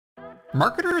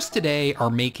Marketers today are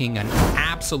making an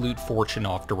absolute fortune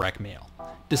off direct mail.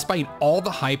 Despite all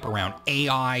the hype around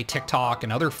AI, TikTok,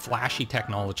 and other flashy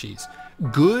technologies,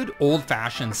 good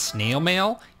old-fashioned snail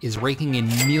mail is raking in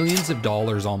millions of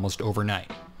dollars almost overnight.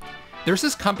 There's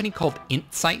this company called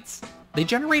Insights. They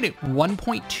generated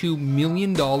 $1.2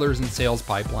 million in sales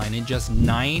pipeline in just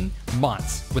 9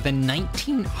 months with a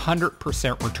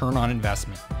 1,900% return on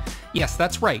investment. Yes,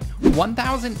 that's right,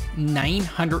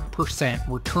 1,900%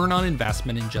 return on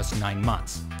investment in just 9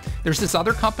 months. There's this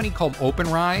other company called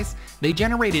OpenRise. They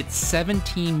generated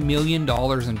 $17 million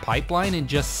in pipeline in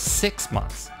just 6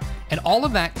 months. And all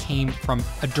of that came from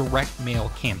a direct mail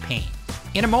campaign.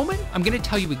 In a moment, I'm going to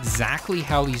tell you exactly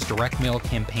how these direct mail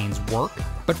campaigns work,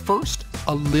 but first,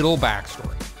 a little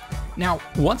backstory. Now,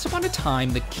 once upon a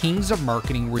time, the kings of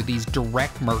marketing were these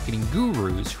direct marketing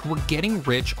gurus who were getting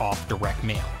rich off direct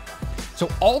mail. So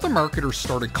all the marketers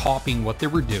started copying what they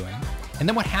were doing, and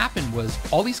then what happened was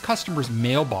all these customers'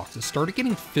 mailboxes started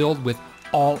getting filled with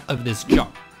all of this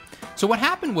junk. So what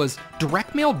happened was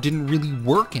direct mail didn't really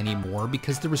work anymore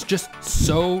because there was just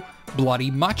so bloody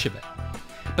much of it.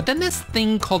 But then this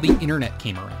thing called the internet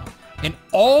came around, and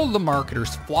all the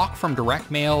marketers flocked from direct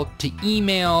mail to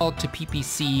email to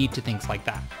PPC to things like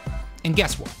that. And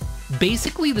guess what?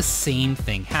 Basically the same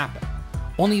thing happened.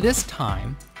 Only this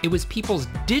time, it was people's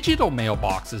digital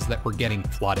mailboxes that were getting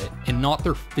flooded and not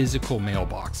their physical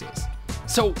mailboxes.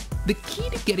 So the key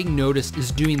to getting noticed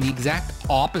is doing the exact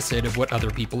opposite of what other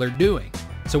people are doing.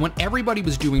 So when everybody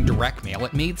was doing direct mail,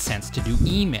 it made sense to do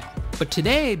email. But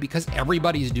today, because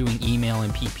everybody's doing email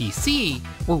and PPC,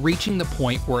 we're reaching the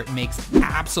point where it makes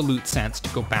absolute sense to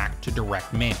go back to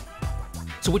direct mail.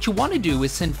 So what you want to do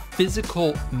is send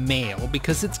physical mail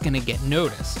because it's going to get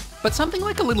noticed. But something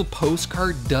like a little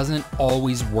postcard doesn't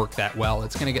always work that well.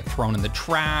 It's going to get thrown in the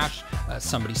trash.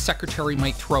 Somebody's secretary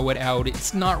might throw it out.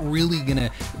 It's not really going to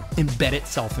embed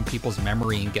itself in people's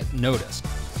memory and get noticed.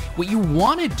 What you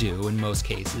want to do in most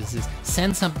cases is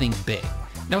send something big.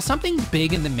 Now, something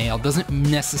big in the mail doesn't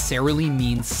necessarily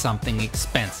mean something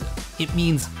expensive. It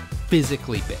means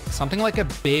physically big, something like a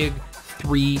big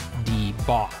 3D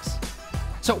box.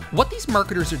 So what these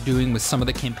marketers are doing with some of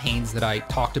the campaigns that I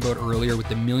talked about earlier with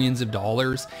the millions of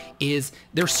dollars is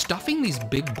they're stuffing these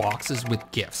big boxes with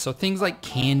gifts. So things like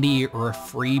candy or a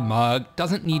free mug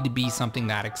doesn't need to be something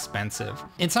that expensive.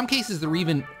 In some cases, they're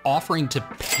even offering to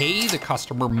pay the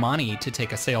customer money to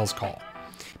take a sales call.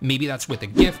 Maybe that's with a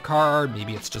gift card,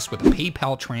 maybe it's just with a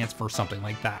PayPal transfer, something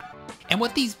like that. And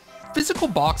what these physical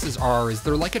boxes are is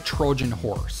they're like a Trojan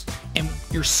horse, and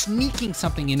you're sneaking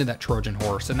something into that Trojan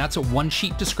horse, and that's a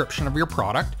one-sheet description of your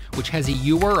product, which has a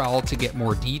URL to get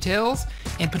more details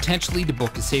and potentially to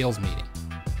book a sales meeting.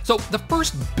 So the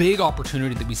first big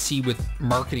opportunity that we see with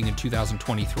marketing in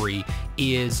 2023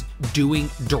 is doing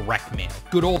direct mail,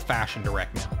 good old-fashioned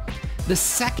direct mail. The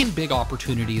second big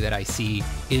opportunity that I see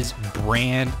is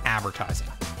brand advertising.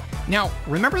 Now,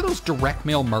 remember those direct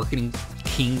mail marketing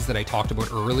kings that I talked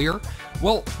about earlier?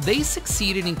 Well, they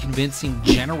succeeded in convincing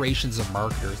generations of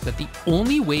marketers that the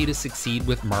only way to succeed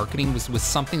with marketing was with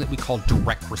something that we call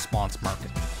direct response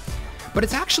marketing. But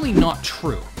it's actually not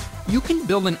true. You can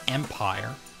build an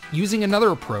empire using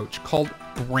another approach called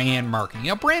brand marketing.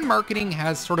 Now, brand marketing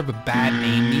has sort of a bad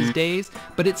name these days,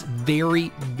 but it's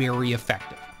very, very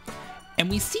effective. And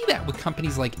we see that with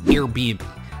companies like Airbnb.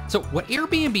 So what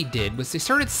Airbnb did was they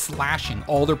started slashing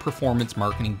all their performance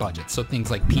marketing budgets, so things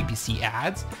like PPC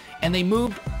ads, and they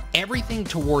moved everything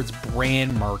towards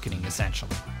brand marketing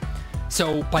essentially.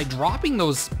 So by dropping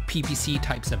those PPC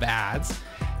types of ads,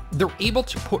 they're able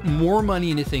to put more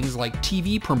money into things like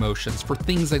TV promotions for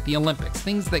things like the Olympics,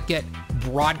 things that get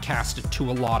broadcasted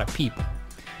to a lot of people.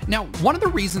 Now, one of the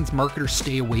reasons marketers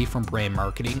stay away from brand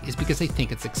marketing is because they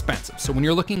think it's expensive. So when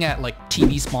you're looking at like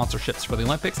TV sponsorships for the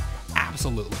Olympics,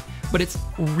 absolutely. But it's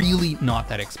really not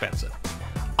that expensive.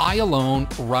 I alone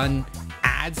run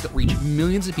ads that reach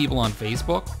millions of people on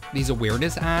Facebook, these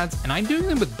awareness ads, and I'm doing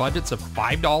them with budgets of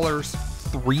 $5,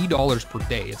 $3 per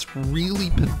day. It's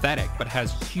really pathetic, but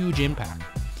has huge impact.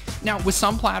 Now, with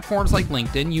some platforms like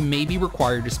LinkedIn, you may be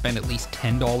required to spend at least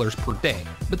 $10 per day,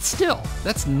 but still,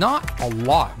 that's not a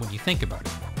lot when you think about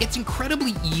it. It's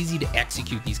incredibly easy to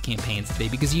execute these campaigns today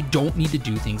because you don't need to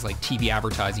do things like TV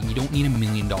advertising. You don't need $1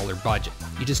 million budget.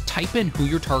 You just type in who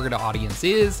your target audience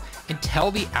is and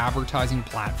tell the advertising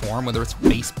platform, whether it's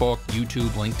Facebook, YouTube,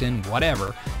 LinkedIn,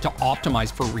 whatever, to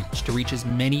optimize for reach, to reach as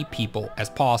many people as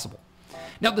possible.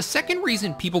 Now, the second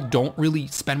reason people don't really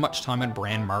spend much time on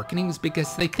brand marketing is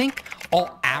because they think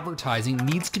all advertising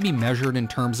needs to be measured in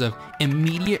terms of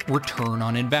immediate return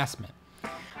on investment.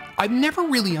 I've never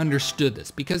really understood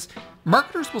this because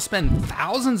Marketers will spend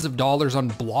thousands of dollars on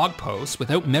blog posts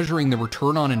without measuring the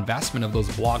return on investment of those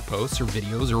blog posts or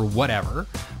videos or whatever.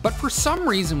 But for some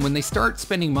reason, when they start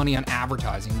spending money on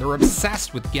advertising, they're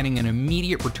obsessed with getting an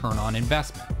immediate return on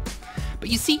investment. But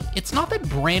you see, it's not that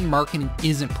brand marketing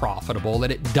isn't profitable, that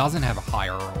it doesn't have a high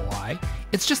ROI.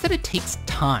 It's just that it takes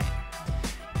time.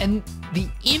 And the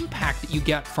impact that you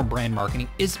get from brand marketing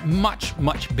is much,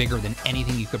 much bigger than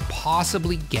anything you could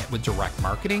possibly get with direct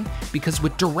marketing, because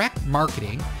with direct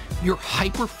marketing, you're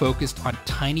hyper-focused on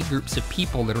tiny groups of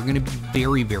people that are going to be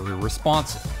very, very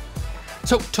responsive.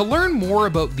 So to learn more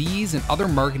about these and other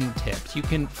marketing tips, you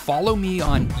can follow me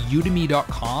on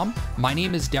udemy.com. My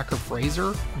name is Dekker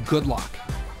Fraser. Good luck.